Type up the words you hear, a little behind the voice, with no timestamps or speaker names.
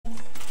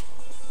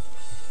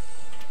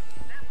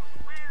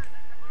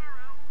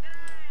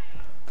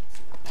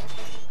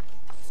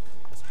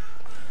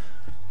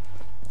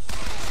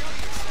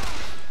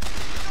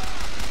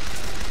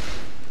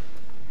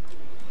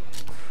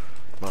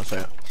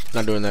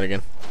Not doing that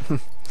again.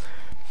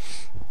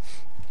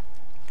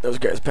 Those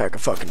guys pack a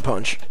fucking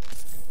punch.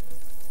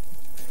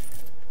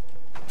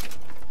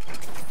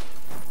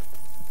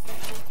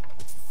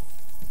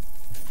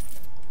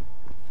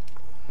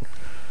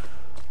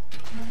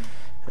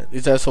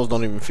 These assholes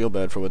don't even feel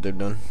bad for what they've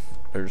done.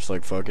 They're just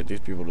like, fuck it, these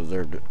people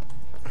deserved it.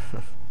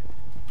 They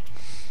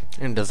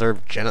didn't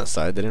deserve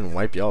genocide. They didn't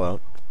wipe y'all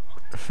out.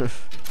 Go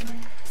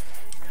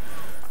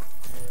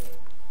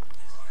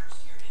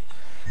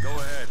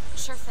ahead.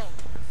 Sure thing.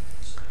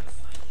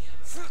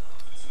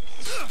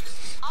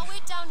 I'll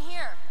wait down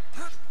here.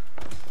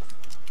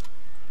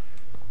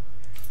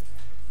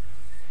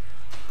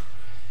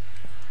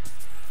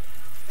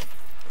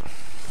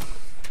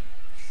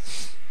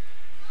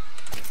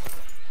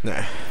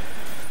 Nah.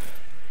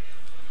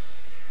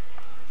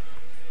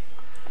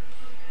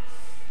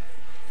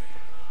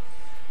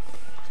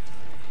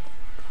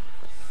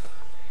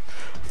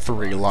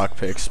 Three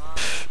lockpicks.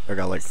 I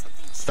got like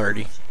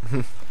 30.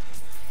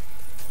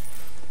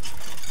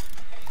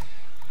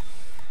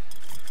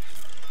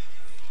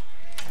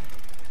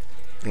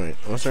 Wait,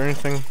 was there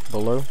anything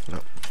below? No.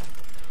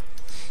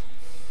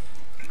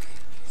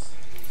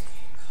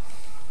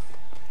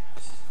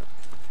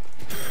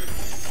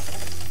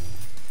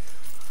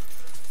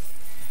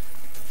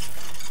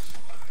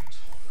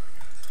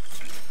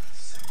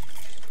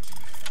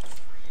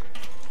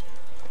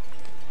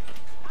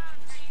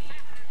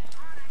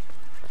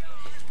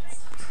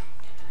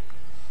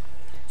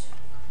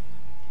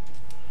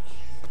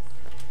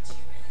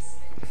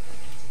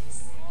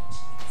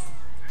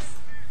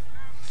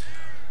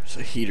 It's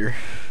a heater.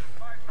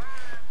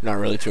 Not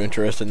really too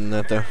interested in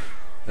that though.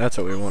 That's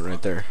what we want right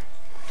there.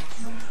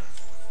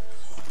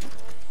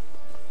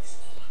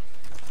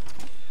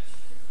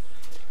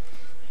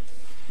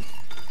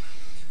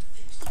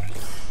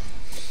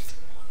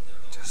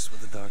 Just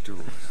what the doctor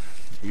ordered.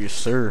 Yes,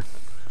 sir.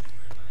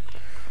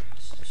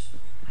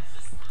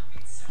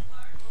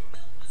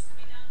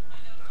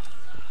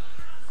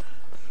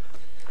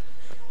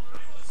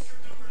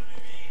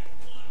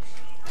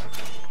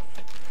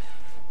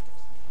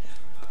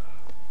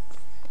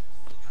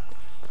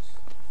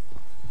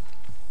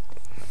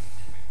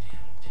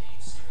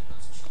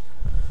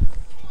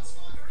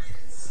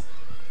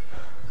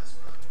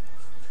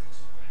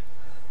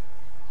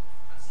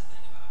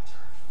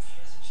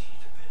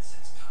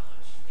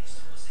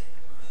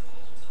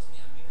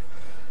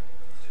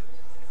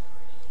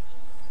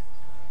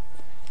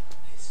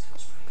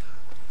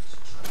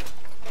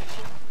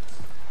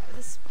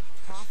 This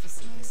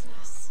prophecy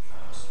business.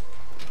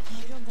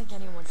 You don't think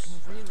anyone can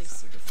really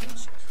see the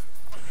future,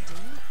 do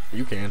you?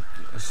 You can.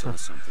 I saw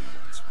something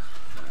once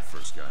when I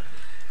first got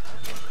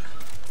here.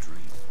 A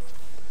dream.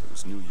 It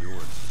was New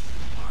York,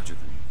 larger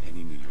than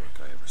any New York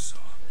I ever saw.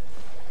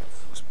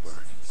 It was burning.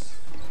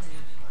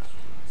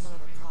 One of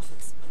the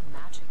prophet's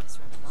magic is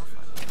rubbing off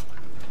on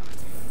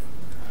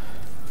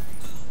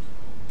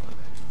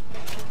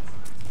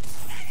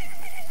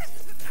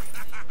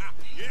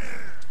you.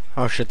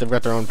 Oh shit, they've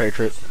got their own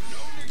Patriot. No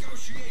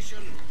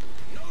negotiation,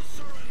 no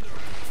surrender.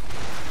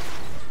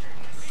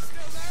 He's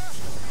still there?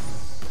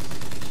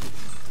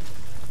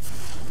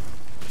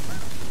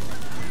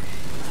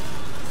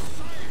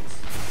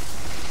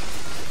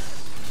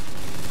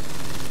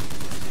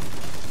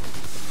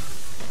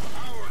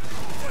 Our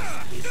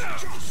cause is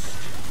just.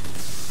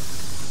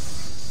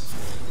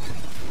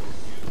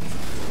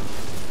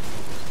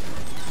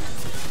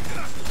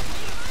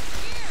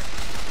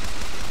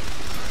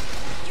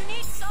 You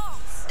need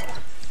salts.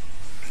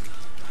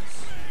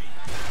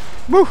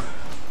 Woo!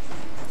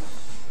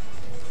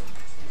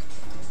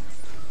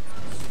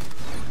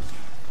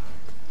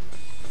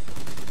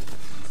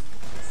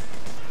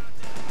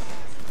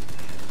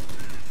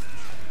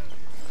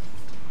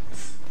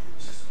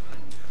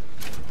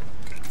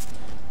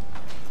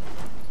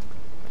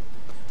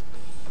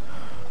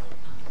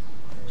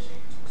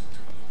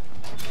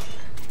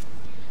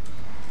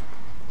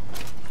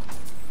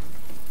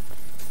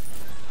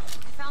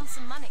 I found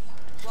some money.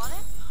 Want it?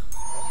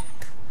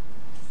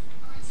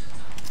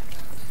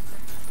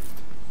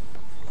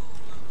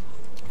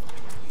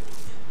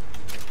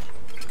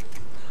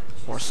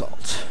 More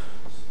salt.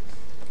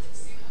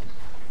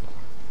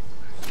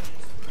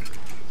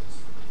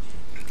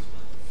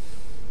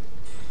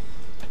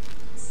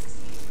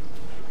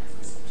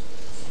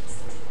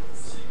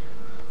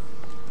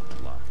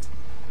 Locked.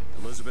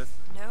 Elizabeth?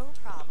 No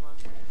problem.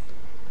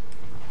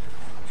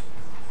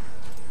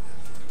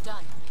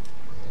 Done.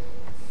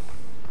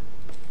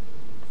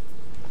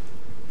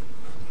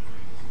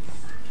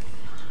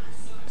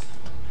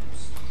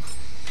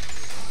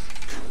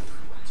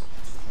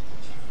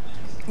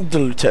 The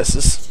Lutesses.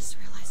 I just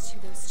realized who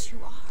those two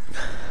are.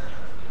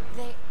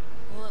 They,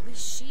 well, at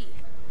least she,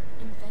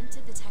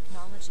 invented the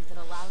technology that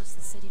allows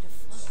the city to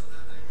float.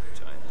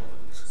 Giant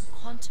balloons.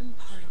 Quantum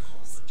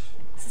particles,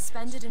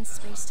 suspended in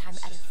space-time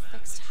at a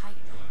fixed height.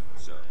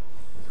 So,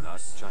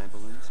 not giant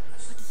balloons?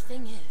 But the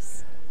thing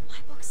is, my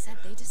book said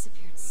they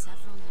disappeared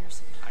several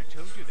years ago. I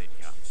told you they'd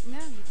come. No,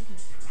 you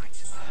didn't.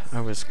 Right.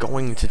 I was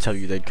going to tell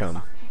you they'd come.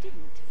 You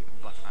didn't.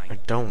 But I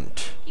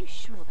don't. You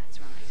sure that's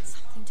right?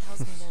 Something tells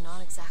me they're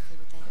not exactly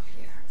what they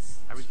appear.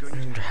 I was going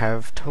And to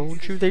have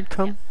told you they'd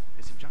come?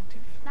 the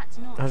subjunctive. That's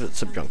not. How's it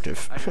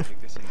subjunctive? I don't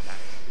think the syntax has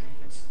been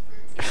invented.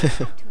 It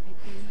had to have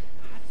been.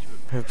 Had to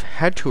have. Have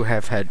had to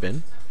have had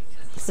been.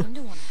 They seem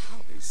to want to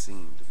help. They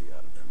seem to be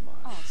out of their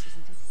Odd, minds.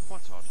 isn't it?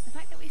 What's odd? The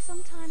fact that we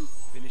sometimes.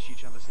 Finish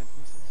each other's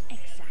sentences.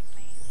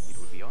 Exactly. It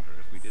would be odder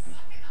if we didn't.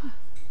 How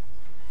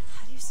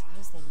do you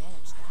suppose they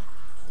manage that?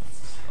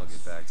 I'll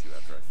get back to you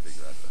after I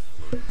figure out the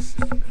floating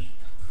city bit.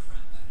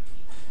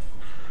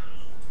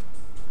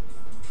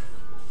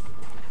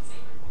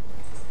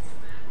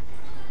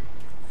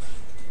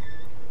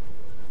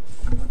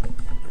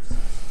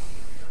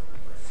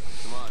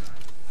 Come on.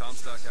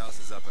 Comstock House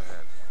is up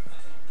ahead.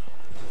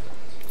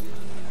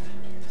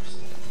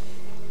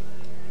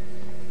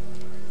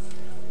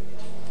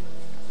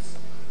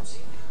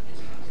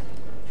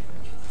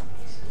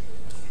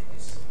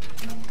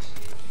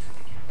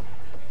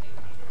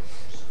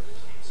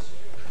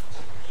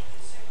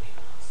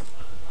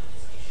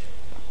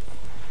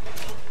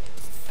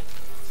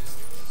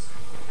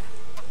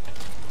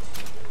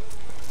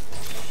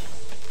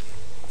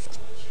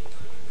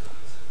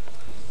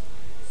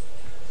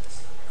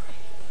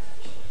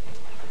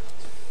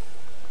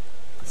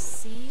 The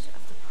seed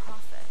of the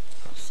prophet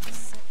shall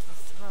sit the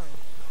throne.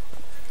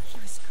 He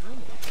was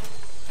grooming,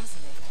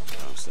 wasn't he?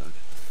 Comstock?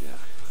 Yeah,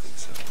 I think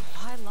so.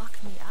 Why lock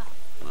me up?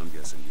 I'm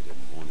guessing you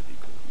didn't want to be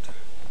groomed.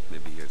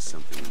 Maybe he has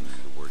something in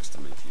the works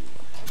to make you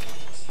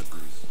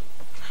agree.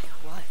 Like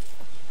what?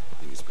 I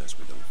think it's best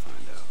we don't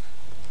find out.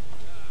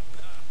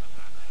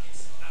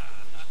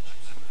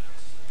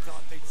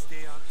 Thought they'd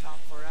stay on top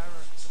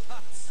forever.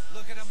 Ha!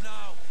 Look at them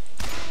now.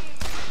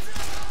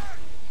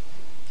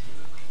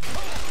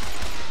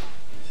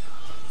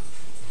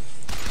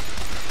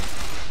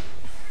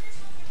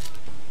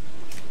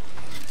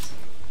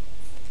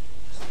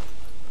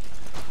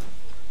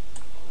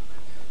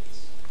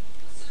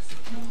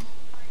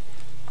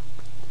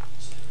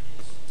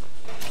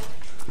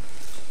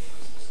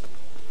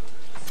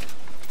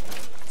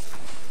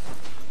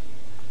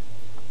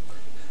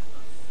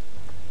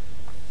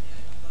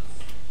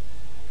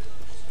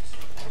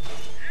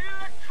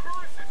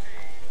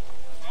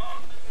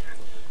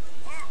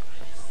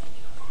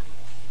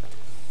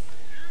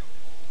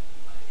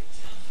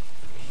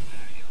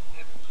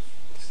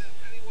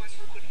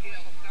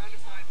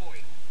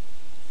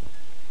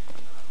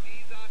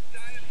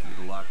 Need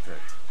a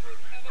lockpick.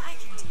 I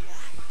can do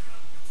that.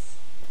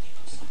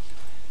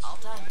 All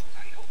done.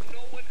 I hope no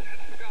one has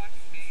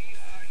forgotten me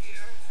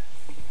here.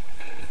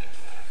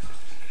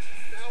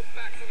 Now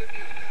back to the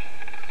music.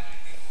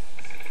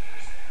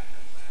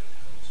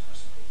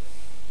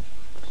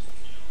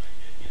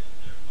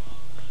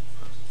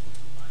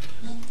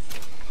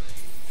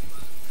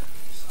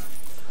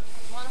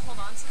 Want to hold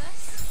on to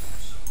this?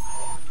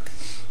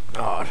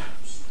 God.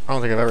 I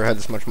don't think I've ever had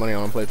this much money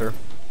on a playthrough.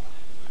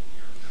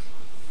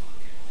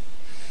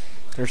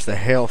 There's the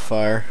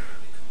hailfire.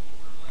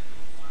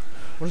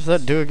 What does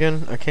that do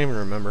again? I can't even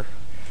remember.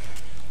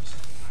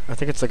 I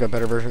think it's like a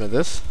better version of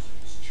this.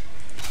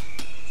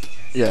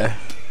 Yeah.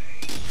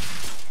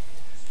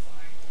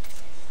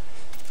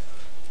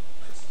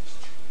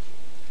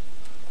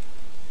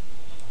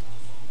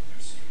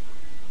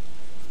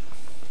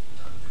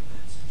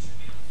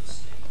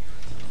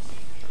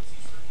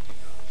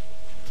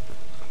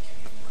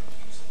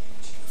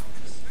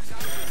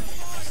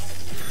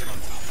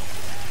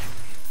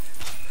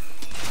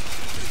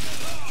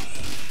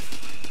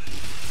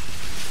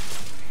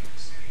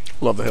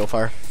 Love the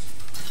hailfire.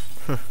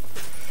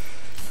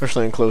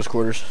 Especially in close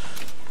quarters.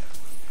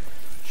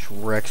 Just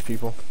wrecks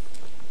people.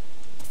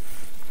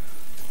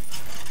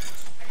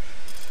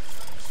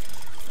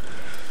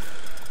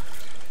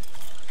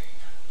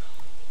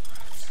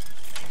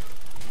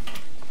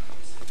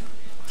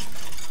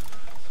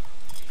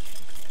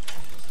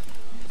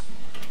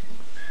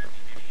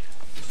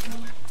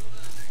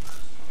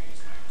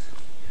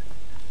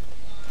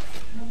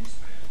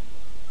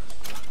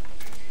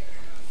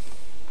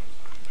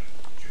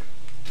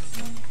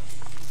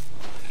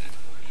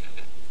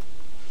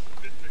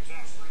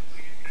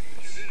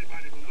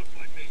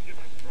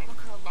 Look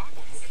her lock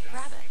is.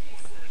 Grab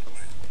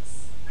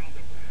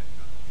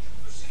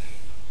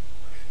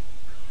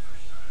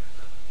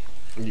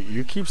it.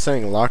 You keep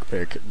saying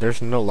lockpick.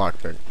 There's no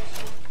lockpick.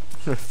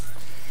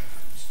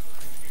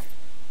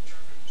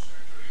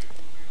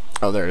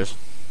 Oh, there it is.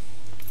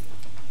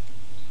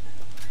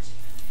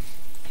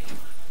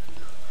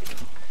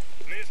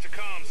 Mr.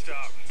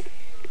 Comstock,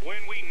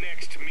 when we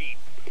next meet,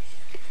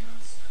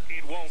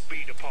 it won't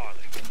be the parlor.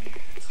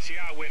 See,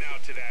 I went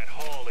out to that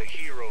Hall of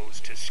Heroes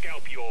to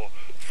scalp your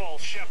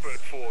false shepherd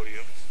for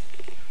you.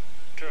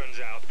 Turns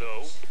out,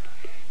 though,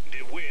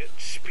 DeWitt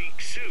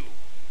speaks Sioux.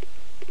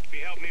 He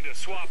helped me to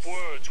swap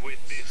words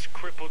with this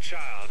crippled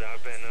child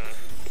I've been,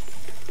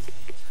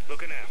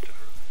 looking after.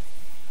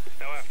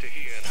 Now, after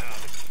hearing how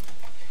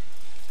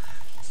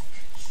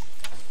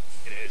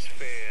it has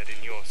fared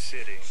in your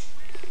city,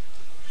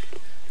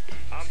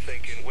 I'm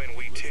thinking when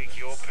we take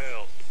your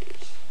pelt,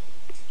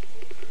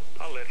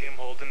 I'll let him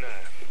hold the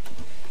knife.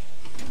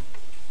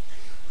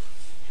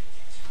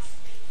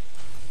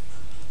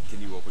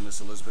 this,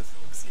 Elizabeth?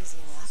 Looks easy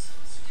enough.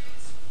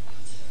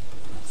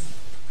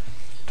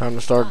 Time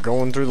to start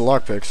going through the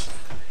lockpicks.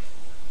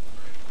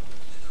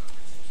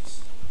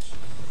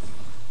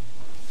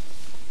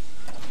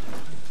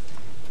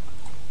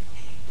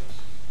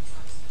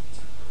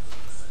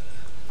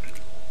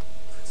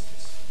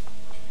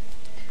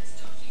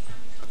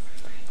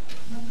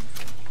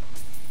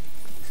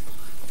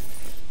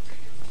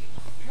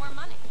 More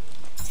money.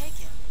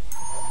 Take it.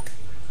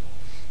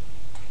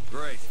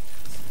 Great.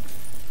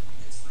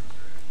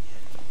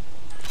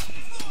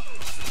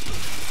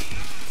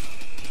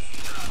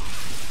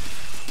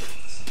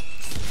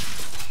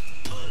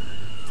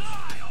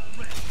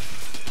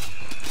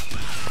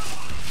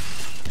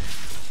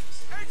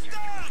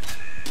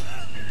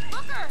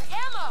 Booker,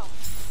 ammo.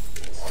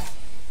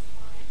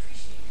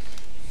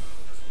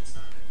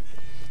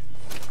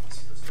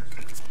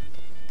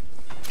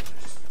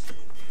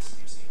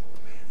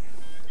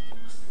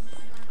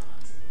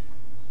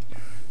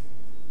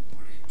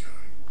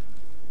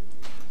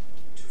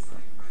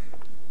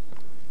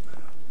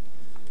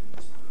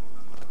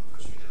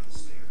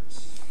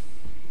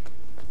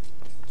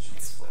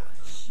 It's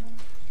foolish.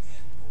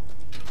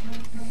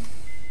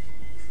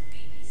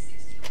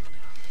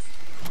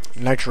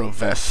 Nitro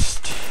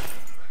vest.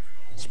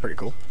 It's pretty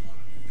cool.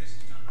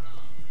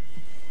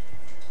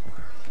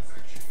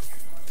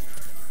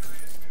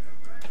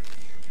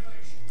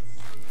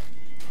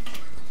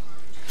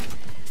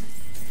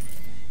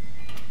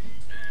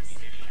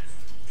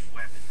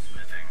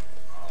 Weaponsmithing,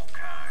 all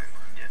kinds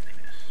of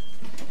deadliness.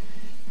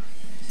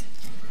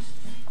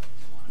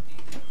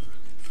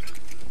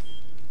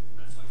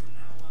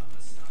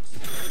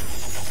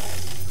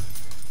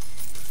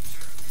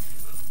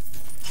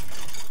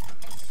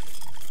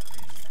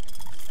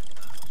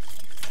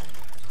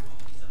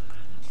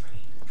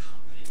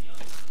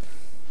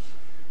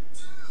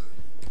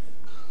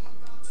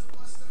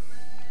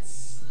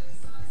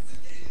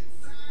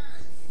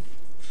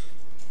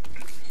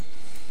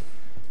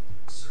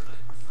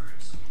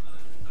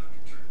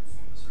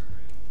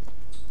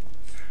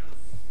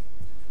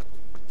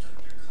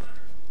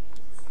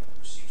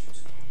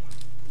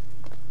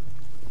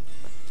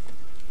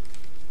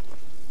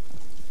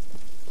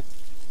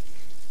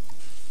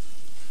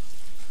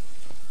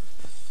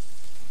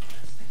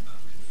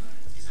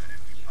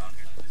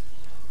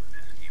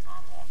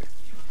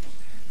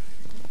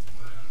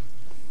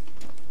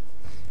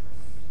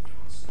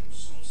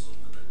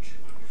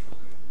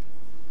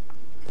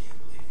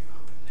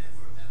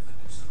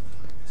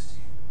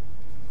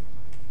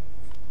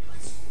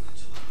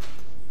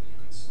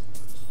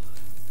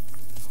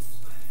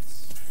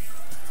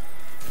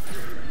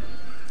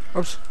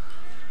 Oops.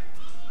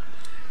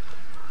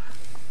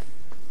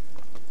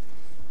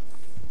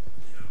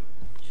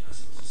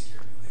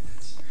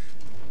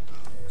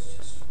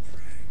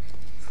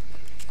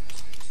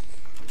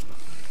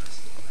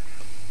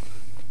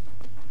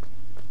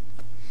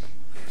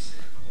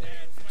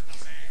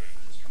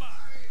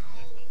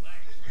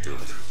 Do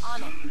it.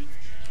 On it.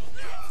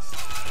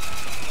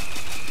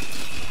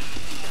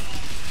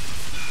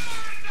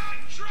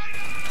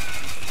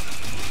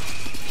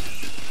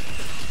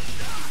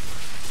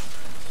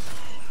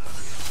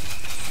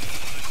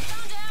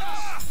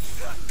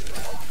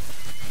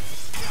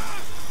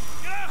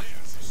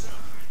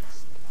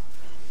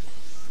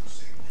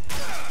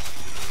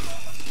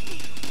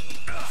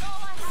 That's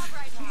all I have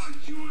right now.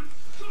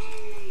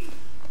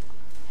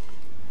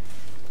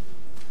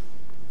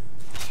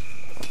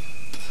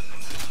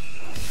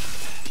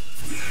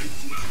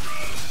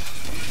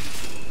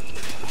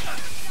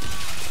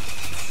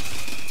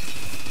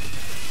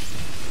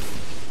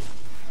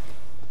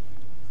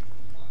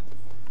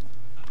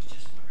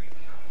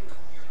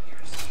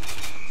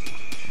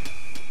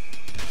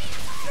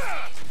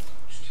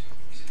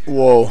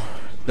 Whoa.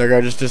 That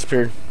guy just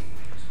disappeared.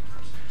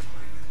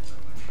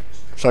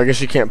 So I guess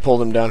you can't pull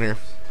them down here.